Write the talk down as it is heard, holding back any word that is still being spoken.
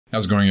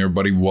How's it going,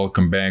 everybody?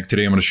 Welcome back.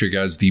 Today I'm going to show you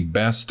guys the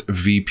best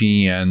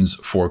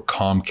VPNs for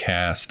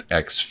Comcast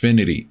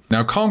Xfinity.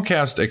 Now,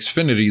 Comcast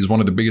Xfinity is one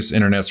of the biggest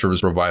internet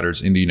service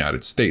providers in the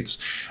United States.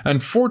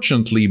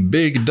 Unfortunately,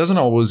 big doesn't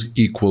always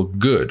equal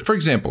good. For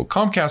example,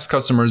 Comcast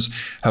customers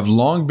have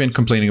long been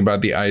complaining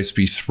about the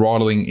ISP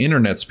throttling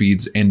internet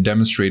speeds and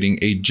demonstrating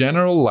a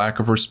general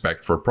lack of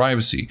respect for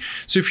privacy.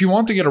 So if you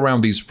want to get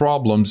around these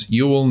problems,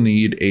 you will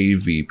need a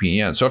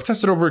VPN. So I've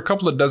tested over a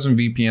couple of dozen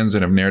VPNs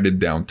and have narrowed it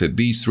down to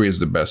these three as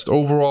the best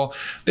overall.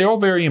 They all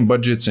vary in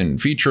budgets and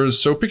features,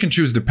 so pick and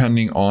choose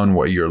depending on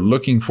what you're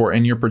looking for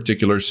in your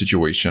particular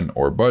situation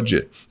or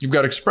budget. You've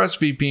got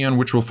ExpressVPN,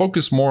 which will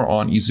focus more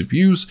on ease of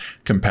use,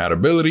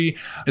 compatibility,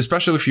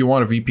 especially if you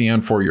want a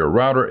VPN for your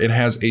router. It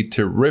has a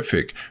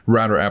terrific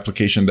router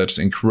application that's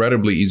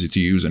incredibly easy to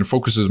use and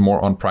focuses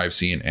more on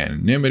privacy and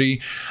anonymity.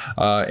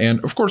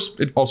 And of course,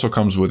 it also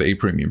comes with a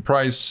premium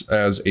price,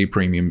 as a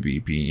premium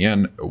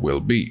VPN will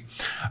be.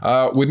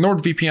 With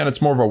NordVPN,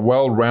 it's more of a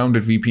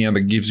well-rounded VPN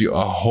that gives you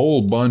a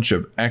whole bunch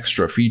of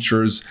extra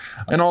features,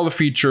 and all the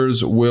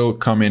features will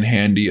come in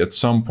handy at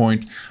some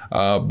point,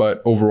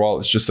 but overall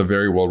it's just a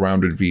very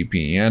well-rounded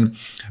VPN.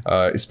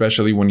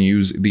 Especially when you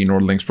use the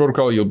NordLynx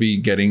protocol, you'll be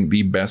getting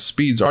the best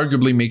speeds,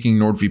 arguably making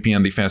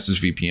NordVPN the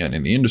fastest VPN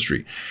in the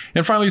industry.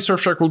 And finally,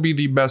 Surfshark will be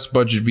the best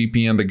budget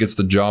VPN that gets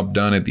the job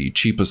done at the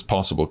cheapest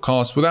possible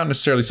cost without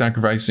necessarily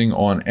sacrificing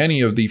on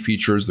any of the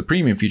features, the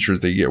premium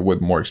features they get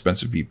with more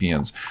expensive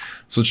VPNs,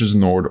 such as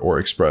Nord or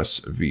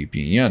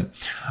ExpressVPN.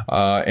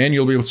 And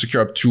you'll be able to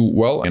secure up to,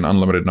 well, an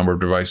unlimited number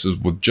of devices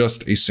with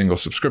just a single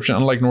subscription,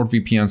 unlike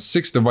NordVPN's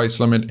 6 device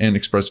limit and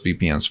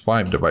ExpressVPN's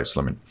 5 device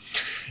limit.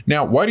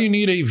 Now, why do you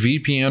need a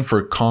VPN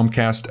for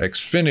Comcast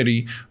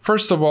Xfinity?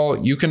 First of all,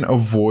 you can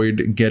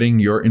avoid getting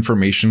your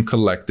information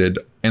collected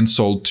and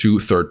sold to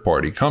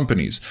third-party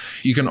companies.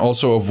 You can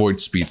also avoid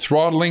speed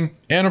throttling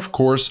and, of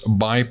course,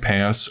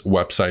 bypass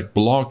website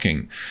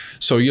blocking.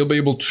 So you'll be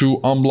able to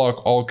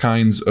unblock all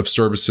kinds of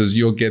services.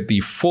 You'll get the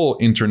full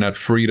internet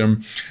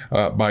freedom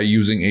by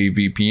using a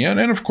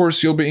VPN. And of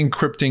course, you'll be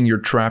encrypting your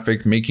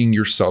traffic, making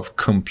yourself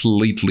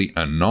completely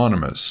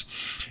anonymous.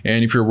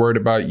 And if you're worried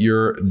about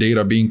your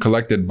data being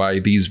collected by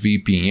these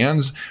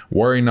VPNs,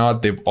 worry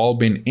not. They've all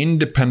been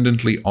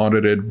independently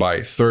audited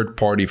by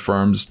third-party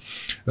firms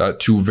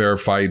to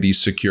verify the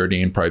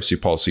security and privacy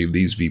policy of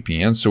these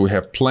VPNs. So we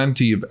have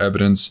plenty of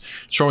evidence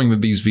showing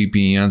that these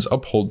VPNs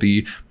uphold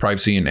the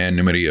privacy and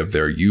anonymity of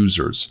their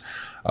users.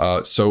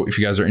 So if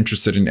you guys are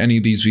interested in any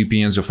of these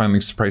VPNs, you'll find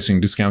links to pricing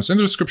and discounts in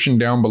the description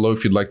down below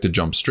if you'd like to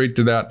jump straight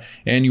to that.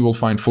 And you will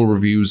find full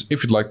reviews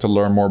if you'd like to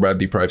learn more about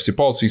the privacy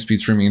policy, speed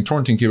streaming, and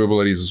torrenting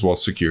capabilities, as well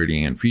as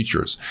security and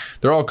features.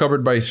 They're all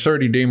covered by a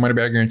 30-day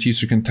money-back guarantee,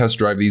 so you can test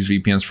drive these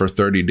VPNs for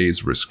 30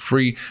 days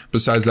risk-free.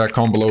 Besides that,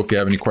 comment below if you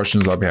have any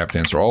questions. I'll be happy to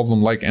answer all of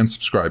them. Like and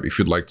subscribe if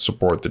you'd like to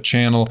support the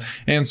channel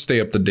and stay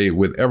up to date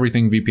with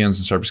everything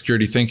VPNs and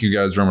cybersecurity. Thank you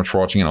guys very much for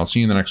watching, and I'll see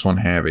you in the next one.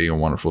 Have a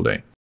wonderful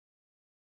day.